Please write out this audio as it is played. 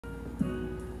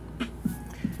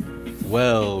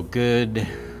Well, good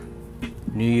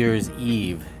New Year's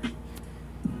Eve.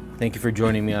 Thank you for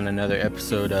joining me on another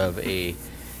episode of a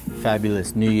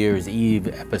fabulous New Year's Eve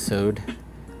episode.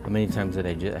 How many times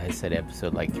did I said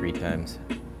episode like 3 times?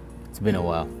 It's been a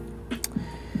while.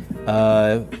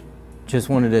 Just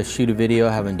wanted to shoot a video.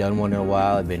 I haven't done one in a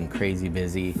while. I've been crazy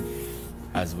busy,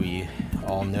 as we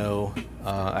all know.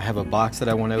 I have a box that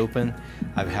I want to open.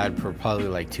 I've had for probably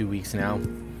like 2 weeks now.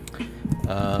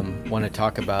 Want to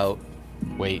talk about,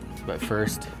 but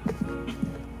first,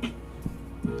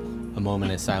 a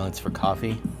moment of silence for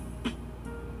coffee.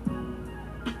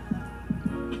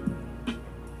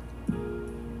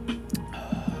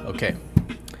 Okay.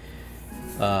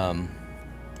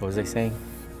 What was I saying?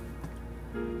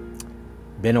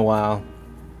 Been a while.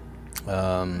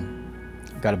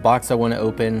 Got a box I want to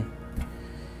open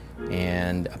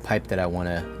and a pipe that I want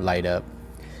to light up.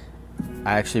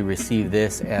 I actually received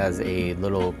this as a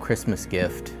little Christmas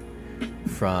gift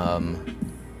from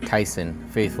Tyson,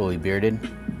 Faithfully Bearded,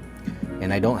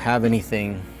 and I don't have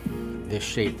anything this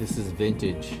shape. This is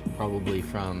vintage, probably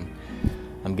from,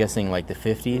 I'm guessing, like the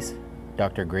 50s.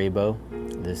 Dr. Graybo.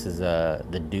 This is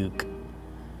the Duke,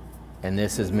 and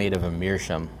this is made of a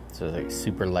meerschaum, so it's like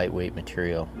super lightweight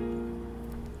material.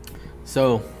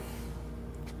 So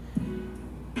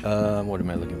what am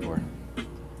I looking for?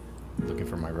 Looking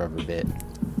for my rubber bit,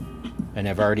 and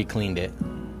I've already cleaned it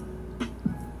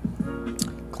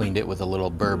with a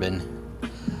little bourbon,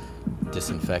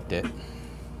 disinfect it,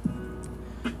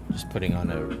 just putting on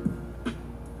a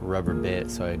rubber bit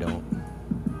so I don't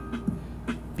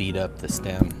beat up the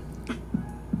stem.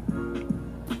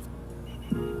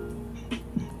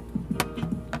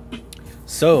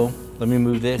 So let me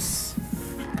move this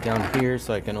down here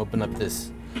so I can open up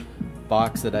this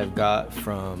box that I've got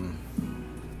from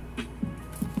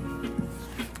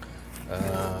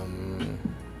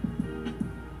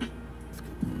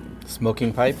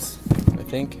Smoking Pipes, I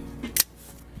think.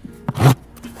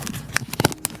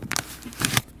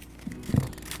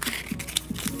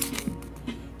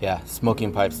 Yeah,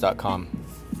 smokingpipes.com.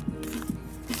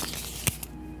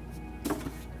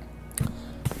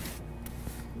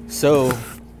 So,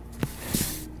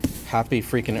 happy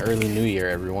freaking early New Year,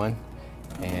 everyone.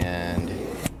 And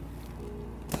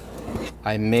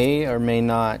I may or may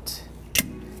not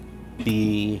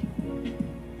be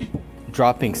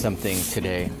dropping something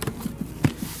today.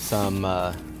 Some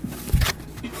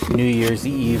New Year's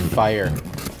Eve fire.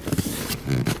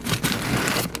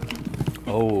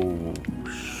 Oh.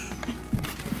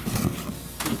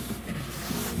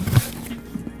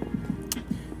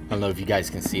 I don't know if you guys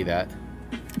can see that.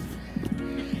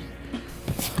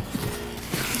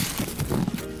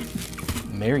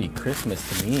 Merry Christmas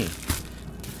to me.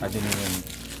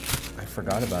 I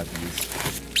forgot about these.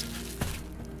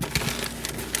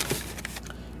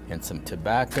 And some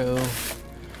tobacco.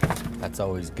 That's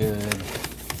always good.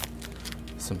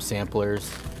 Some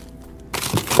samplers.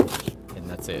 And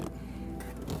that's it.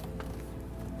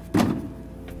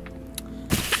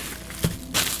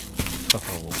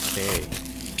 Okay.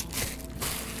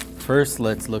 First,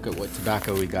 let's look at what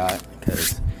tobacco we got,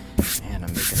 because, man,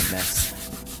 I'm making a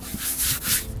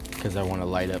mess. Because I want to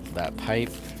light up that pipe.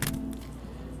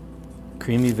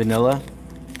 Creamy Vanilla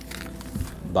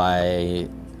by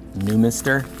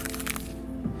Newmister.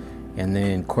 And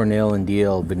then Cornell and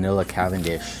Deal Vanilla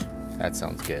Cavendish. That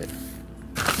sounds good.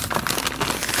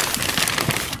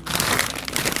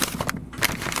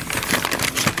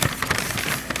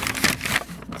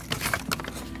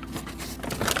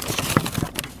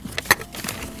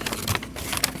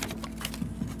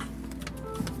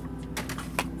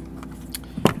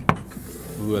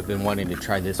 Ooh, I've been wanting to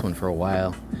try this one for a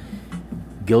while.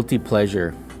 Guilty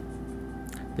Pleasure.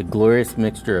 The glorious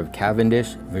mixture of Cavendish,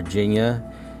 Virginia,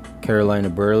 Carolina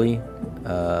Burley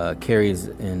carries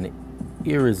an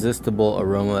irresistible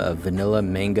aroma of vanilla,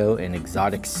 mango, and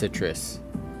exotic citrus.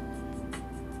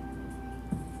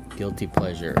 Guilty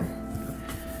Pleasure.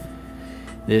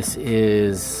 This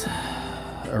is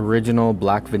original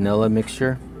black vanilla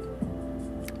mixture.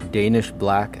 Danish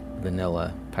black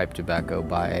vanilla pipe tobacco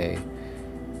by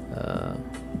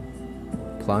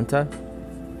Planta.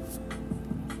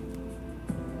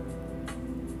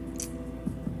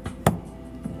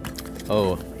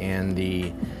 Oh, and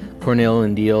the Cornell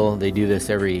and Deal, they do this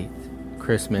every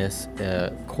Christmas.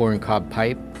 Corn cob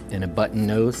pipe and a button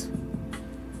nose.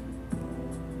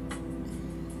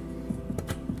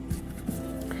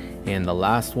 And the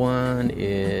last one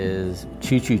is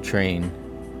Choo Choo Train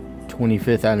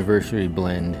 25th anniversary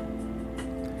blend.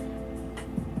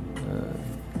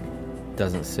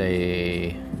 Doesn't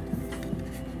say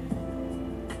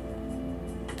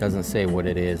Doesn't say what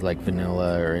it is, like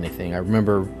vanilla or anything. I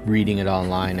remember reading it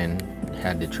online and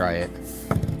had to try it.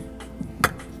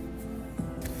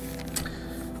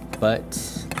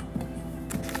 But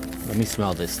let me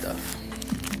smell this stuff.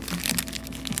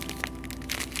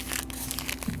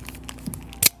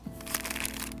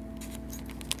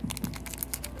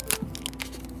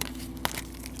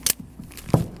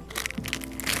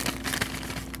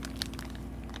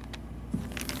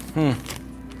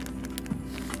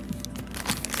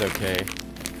 It's okay.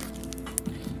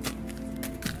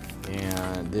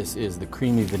 And this is the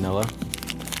creamy vanilla.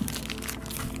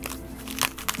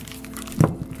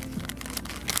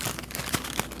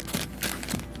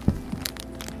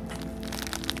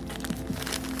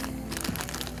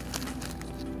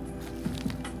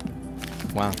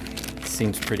 Wow,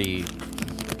 seems pretty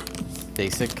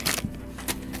basic.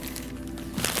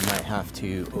 I might have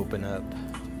to open up,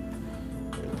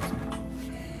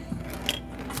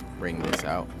 bring this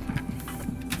out.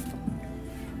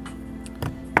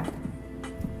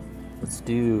 Let's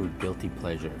do guilty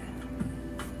pleasure.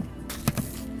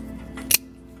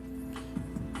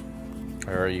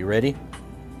 Are you ready?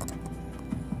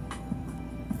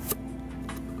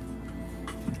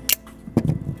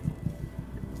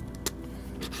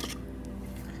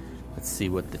 Let's see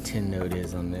what the tin note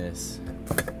is on this.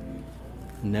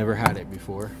 Never had it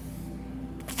before.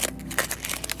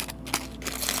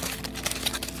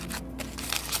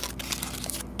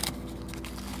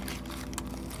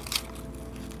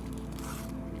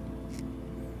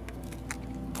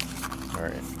 All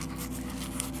right.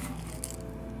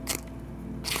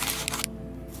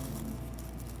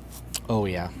 Oh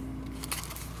yeah.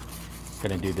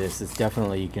 Gonna do this. It's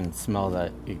definitely, you can smell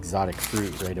that exotic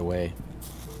fruit right away.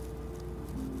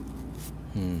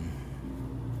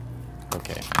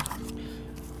 Okay.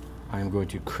 I'm going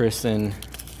to christen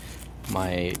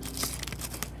my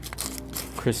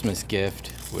Christmas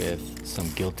gift with some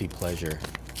guilty pleasure.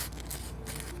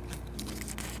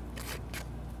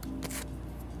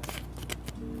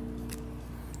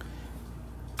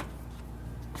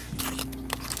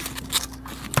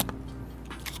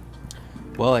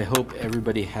 Well, I hope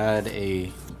everybody had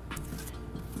a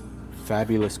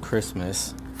fabulous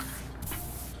Christmas,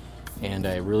 and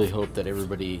I really hope that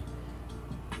everybody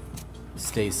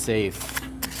stays safe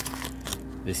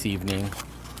this evening.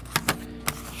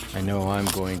 I know I'm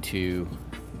going to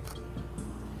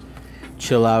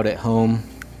chill out at home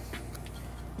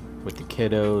with the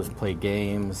kiddos, play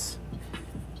games,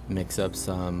 mix up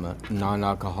some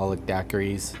non-alcoholic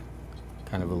daiquiris.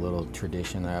 Kind of a little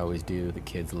tradition I always do. The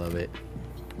kids love it.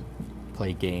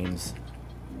 Play games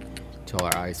till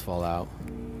our eyes fall out.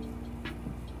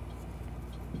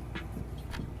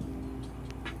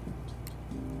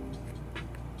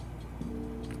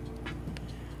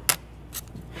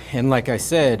 And like I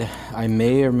said, I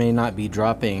may or may not be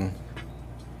dropping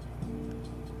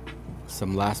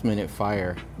some last minute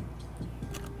fire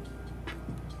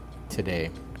today.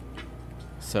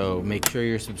 So make sure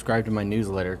you're subscribed to my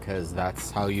newsletter, because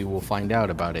that's how you will find out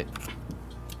about it.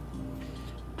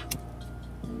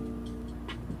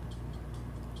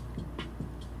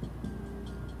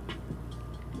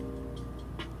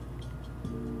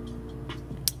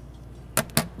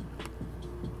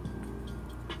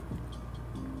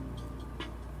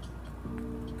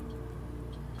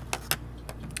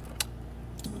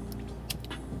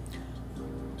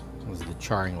 This is the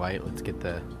charring light. Let's get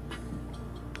the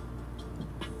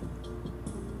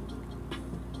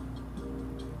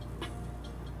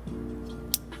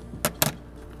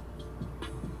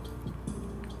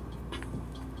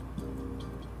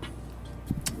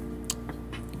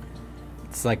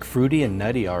It's like fruity and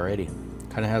nutty already.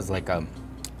 Kind of has like a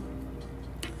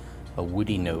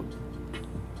woody note.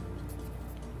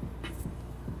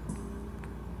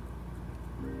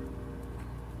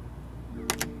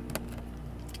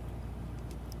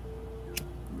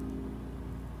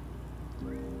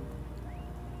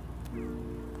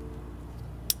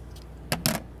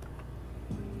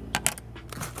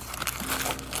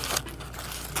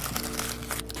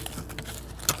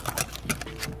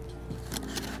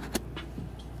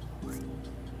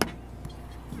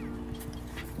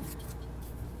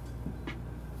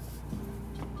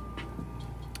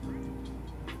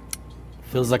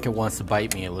 Feels like it wants to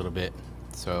bite me a little bit,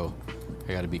 so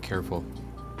I gotta be careful.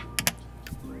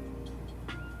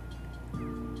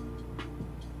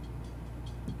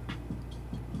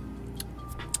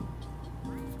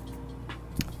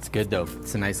 It's good though.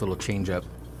 It's a nice little change up.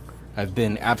 I've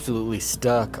been absolutely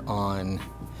stuck on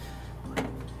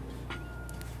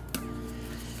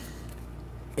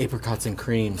apricots and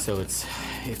cream, so it's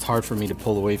hard for me to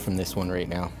pull away from this one right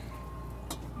now.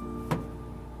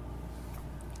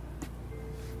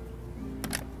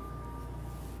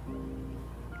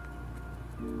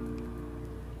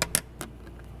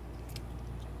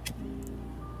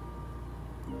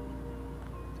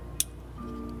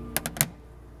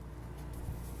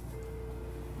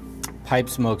 pipe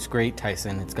smokes great,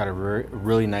 Tyson. It's got a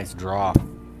really nice draw.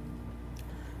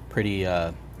 Pretty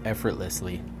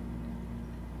effortlessly.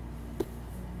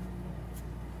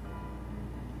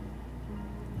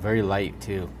 Very light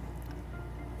too.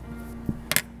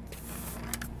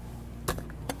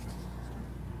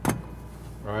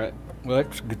 Alright,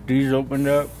 let's get these opened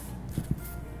up.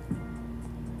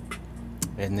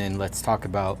 And then let's talk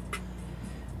about...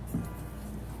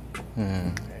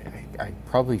 I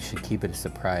probably should keep it a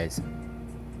surprise.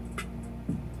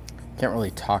 Can't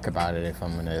really talk about it if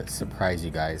I'm going to surprise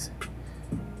you guys.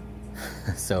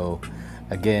 So,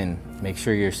 again, make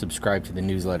sure you're subscribed to the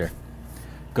newsletter.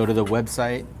 Go to the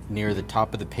website, near the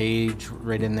top of the page,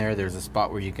 right in there, there's a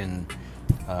spot where you can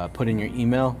put in your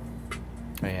email.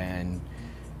 And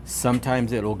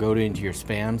sometimes it'll go into your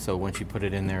spam, so once you put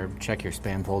it in there, check your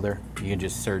spam folder. You can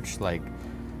just search like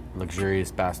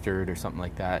Luxurious Bastard or something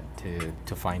like that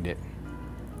to find it.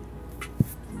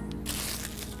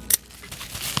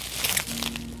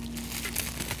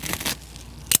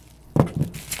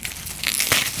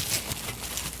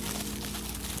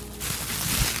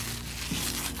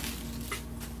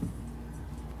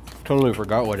 Totally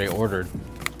forgot what I ordered.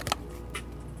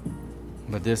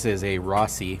 But this is a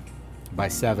Rossi by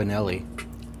Savinelli.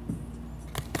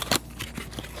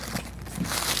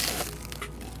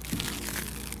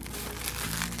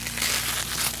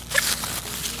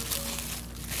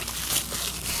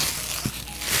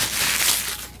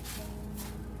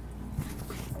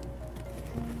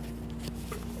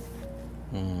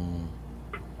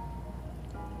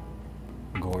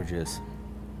 Gorgeous.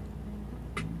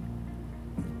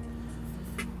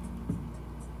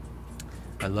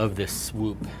 I love this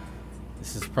swoop.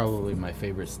 This is probably my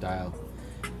favorite style.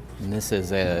 And this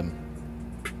is it's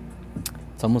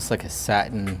almost like a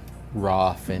satin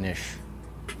raw finish.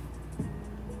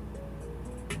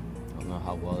 I don't know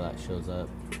how well that shows up.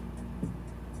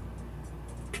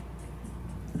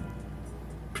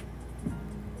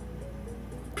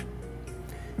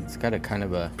 It's got a kind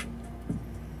of a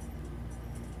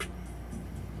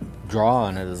draw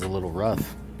on it is a little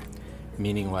rough,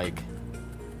 meaning like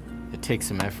it takes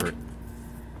some effort.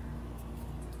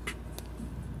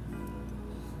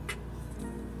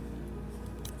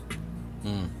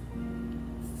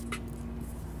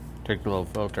 Take the little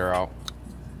filter out.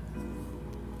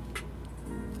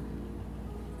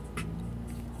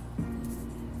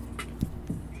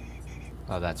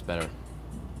 Oh, that's better.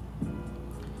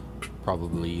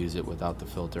 Probably use it without the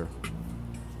filter.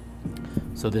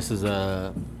 So this is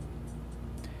a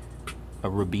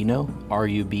Rubino,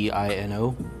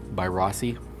 R-U-B-I-N-O, by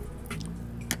Rossi.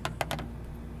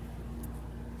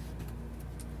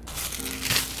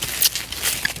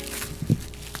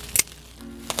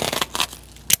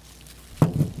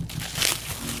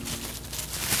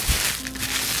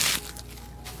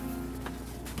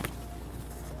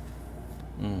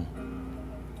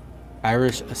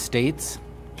 Irish Estates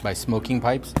by Smoking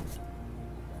Pipes.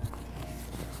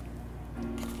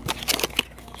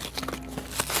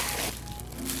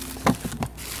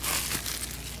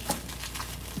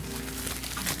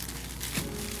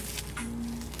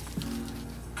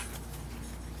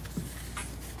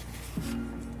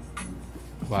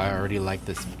 Wow, I already like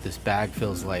this. This bag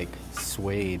feels like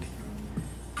suede.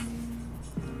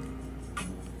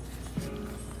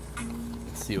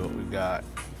 Let's see what we got.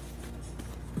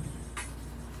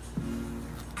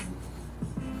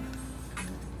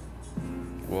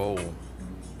 Whoa.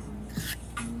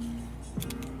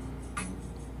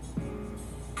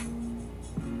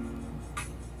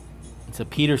 It's a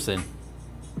Peterson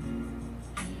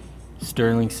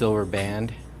sterling silver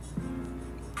band.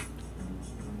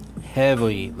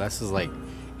 This is like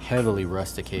heavily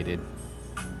rusticated.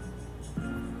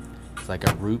 It's like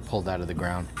a root pulled out of the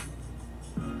ground.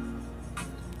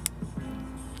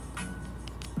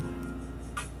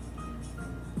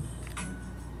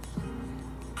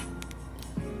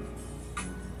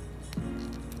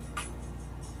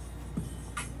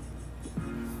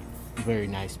 Very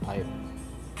nice pipe.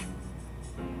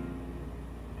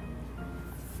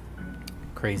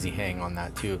 Crazy hang on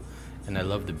that too, and I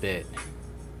love the bit.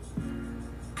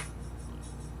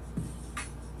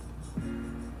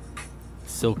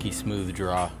 Silky smooth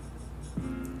draw.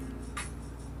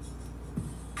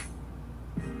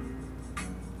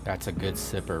 That's a good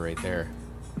sipper right there.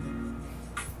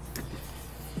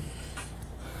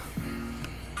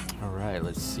 All right,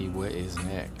 let's see what is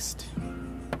next.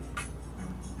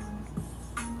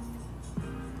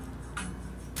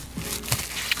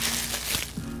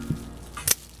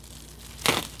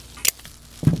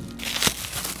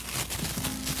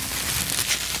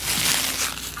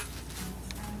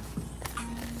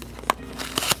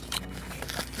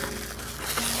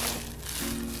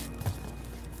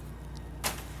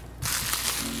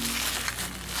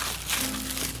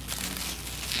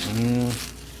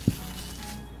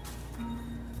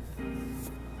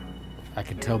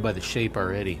 can tell by the shape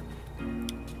already.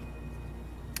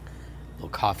 Little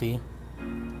coffee.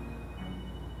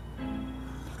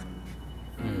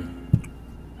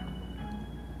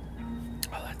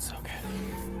 Oh, that's so good.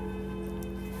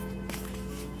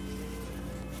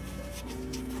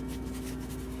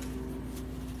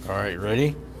 All right,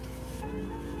 ready?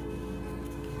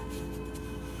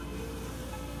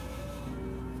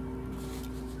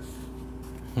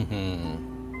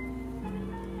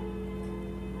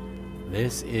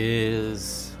 This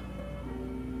is,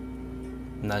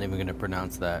 I'm not even going to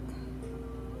pronounce that.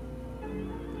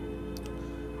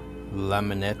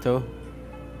 Laminetto.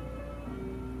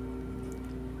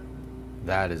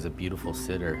 That is a beautiful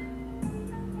sitter.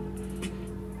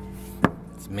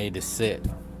 It's made to sit.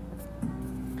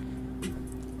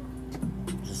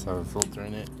 Just have a filter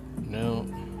in it. No.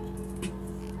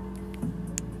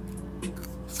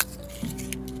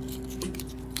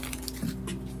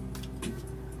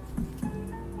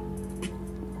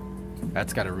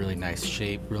 That's got a really nice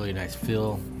shape, really nice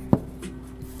feel.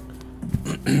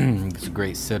 It's a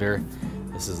great sitter.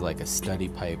 This is like a study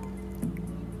pipe.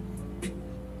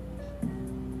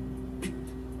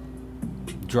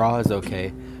 Draw is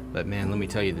okay, but man, let me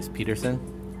tell you, this Peterson,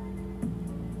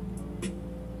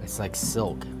 it's like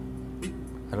silk.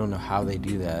 I don't know how they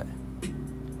do that.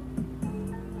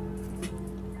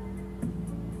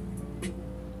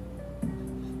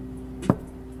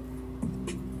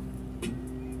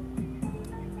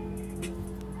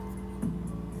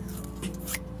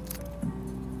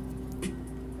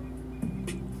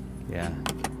 Yeah,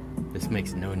 this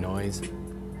makes no noise.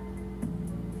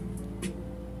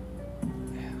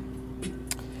 Yeah.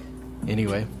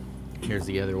 Anyway, here's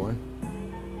the other one.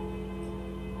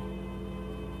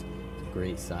 It's a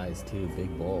great size too,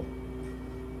 big bowl.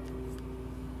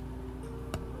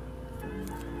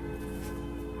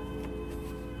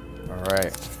 All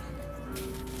right.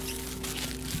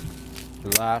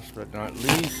 Last but not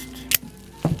least,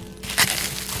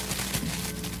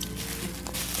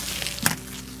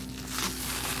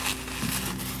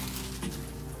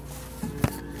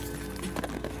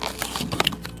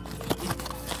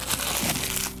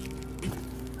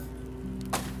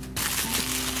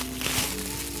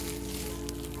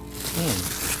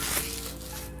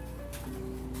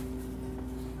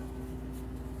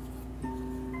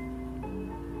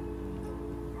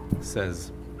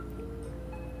 says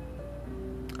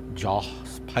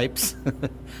Jaws pipes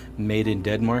made in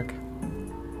Denmark.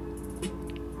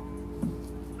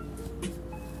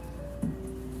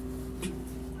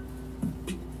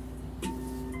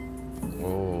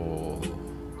 Oh,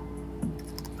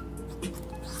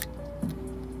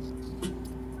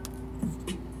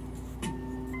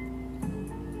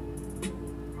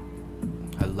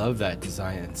 I love that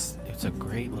design. It's a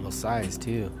great little size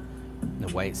too. The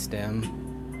white stem.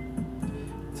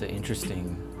 It's an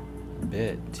interesting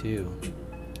bit too.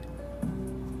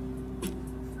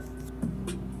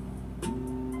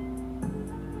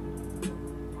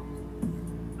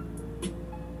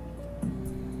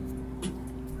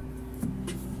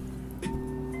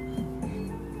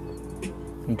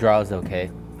 Draw is okay.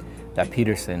 That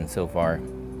Peterson so far,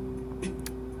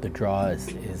 the draw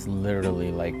is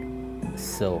literally like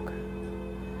silk.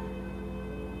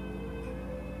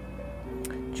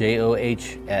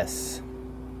 JOHS.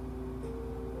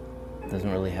 Doesn't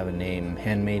really have a name.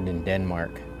 Handmade in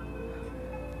Denmark.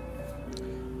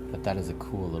 But that is a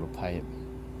cool little pipe.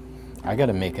 I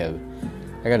gotta make a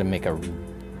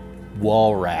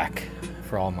wall rack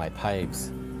for all my pipes.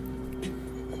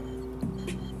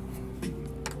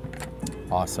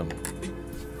 Awesome.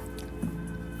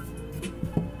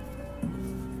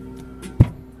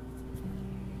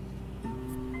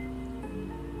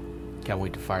 Can't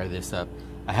wait to fire this up.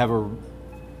 I have a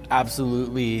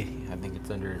absolutely, I think it's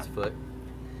under his foot.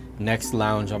 Next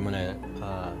lounge, I'm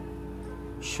gonna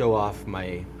show off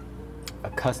a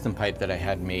custom pipe that I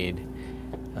had made.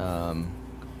 Let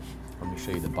me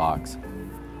show you the box.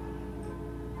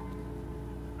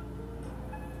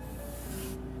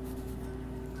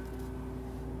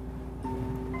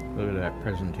 Look at that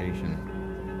presentation.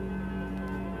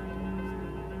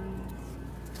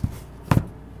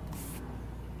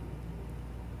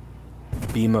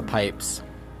 Bima pipes,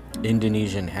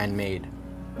 Indonesian, handmade.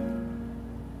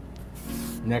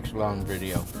 Next lounge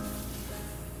video.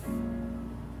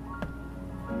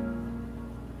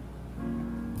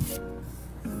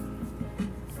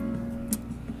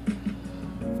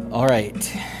 All right.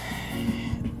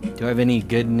 Do I have any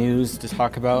good news to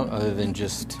talk about other than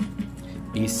just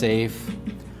be safe?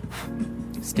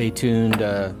 Stay tuned.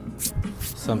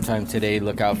 Sometime today,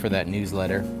 look out for that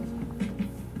newsletter.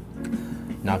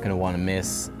 Not going to want to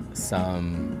miss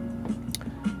some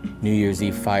New Year's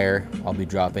Eve fire I'll be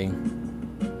dropping.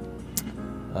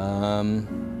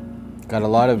 Got a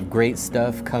lot of great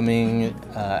stuff coming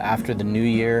after the new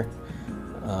year.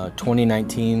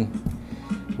 2019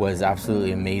 was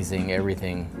absolutely amazing.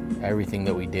 Everything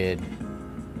that we did.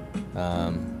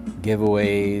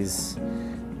 Giveaways,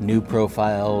 new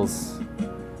profiles.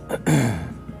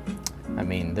 I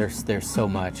mean, there's so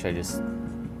much.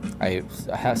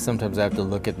 Sometimes I have to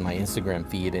look at my Instagram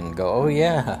feed and go, oh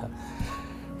yeah,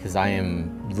 because I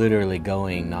am literally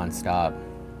going nonstop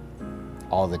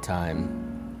all the time.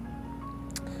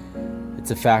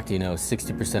 It's a fact,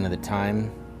 60% of the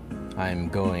time I'm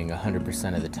going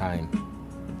 100% of the time.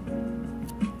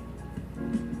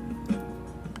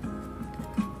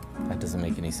 That doesn't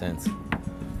make any sense.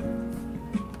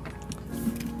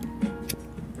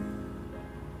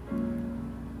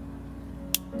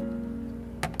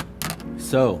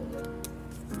 So,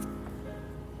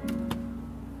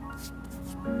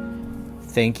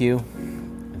 thank you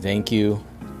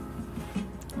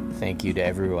to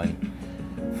everyone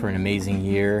for an amazing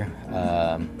year.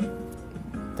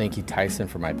 Thank you, Tyson,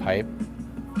 for my pipe.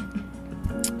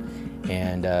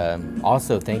 And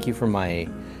also thank you for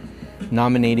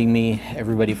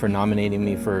everybody for nominating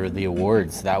me for the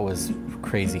awards. That was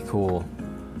crazy cool.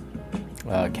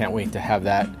 Can't wait to have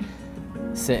that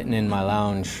sitting in my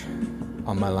lounge,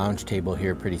 on my lounge table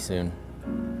here pretty soon.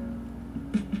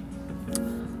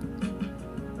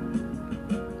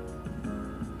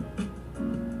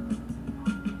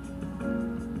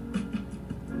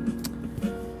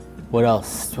 What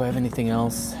else? Do I have anything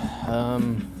else?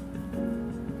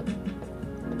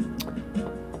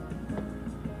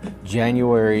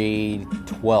 January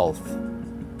 12th,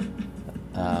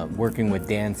 working with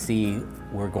Dan C,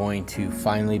 we're going to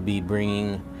finally be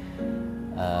bringing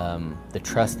the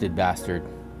Trusted Bastard,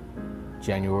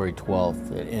 January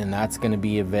 12th. And that's going to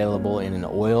be available in an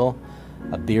oil,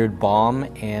 a beard balm,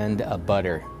 and a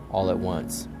butter all at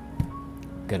once.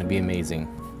 Going to be amazing.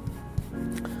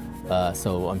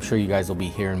 So I'm sure you guys will be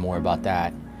hearing more about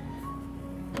that.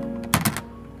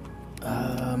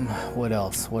 What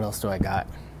else? What else do I got?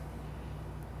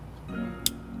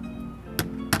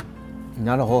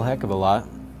 Not a whole heck of a lot.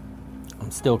 I'm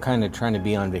still kind of trying to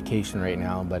be on vacation right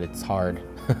now, but it's hard.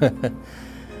 a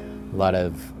lot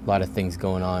of things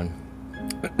going on.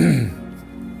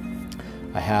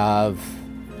 I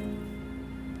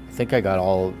think I got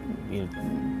all,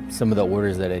 some of the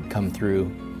orders that had come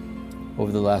through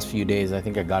over the last few days. I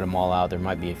think I got them all out. There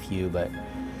might be a few, but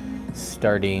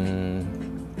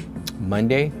starting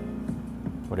Monday,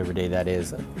 whatever day that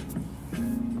is,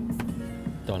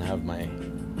 don't have my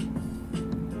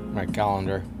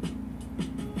calendar,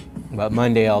 but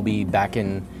Monday I'll be back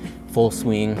in full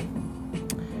swing.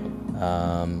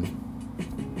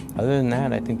 Other than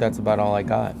that, I think that's about all I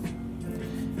got.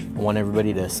 I want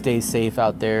everybody to stay safe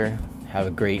out there, have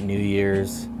a great New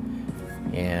Year's,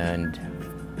 and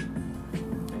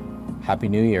Happy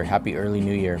New Year, happy early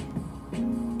New Year.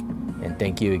 And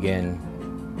thank you again,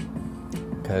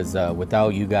 because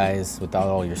without you guys, without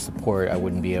all your support, I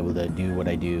wouldn't be able to do what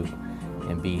I do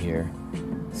and be here.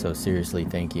 So seriously,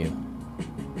 thank you.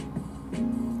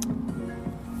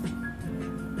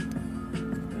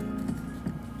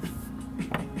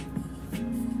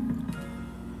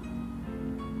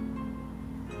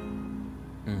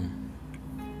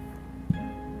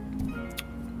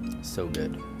 So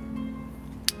good.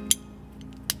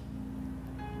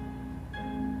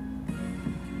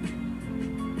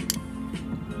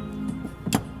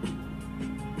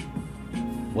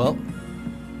 Well,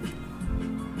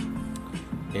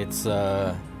 it's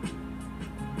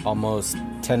almost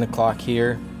 10 o'clock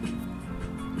here.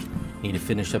 Need to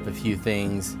finish up a few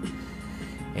things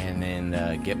and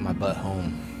then get my butt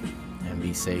home and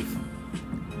be safe.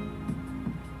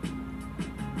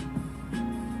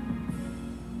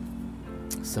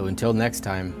 So until next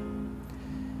time,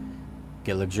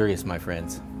 get luxurious, my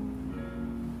friends.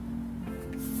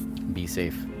 Be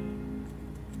safe.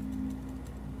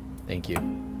 Thank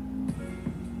you.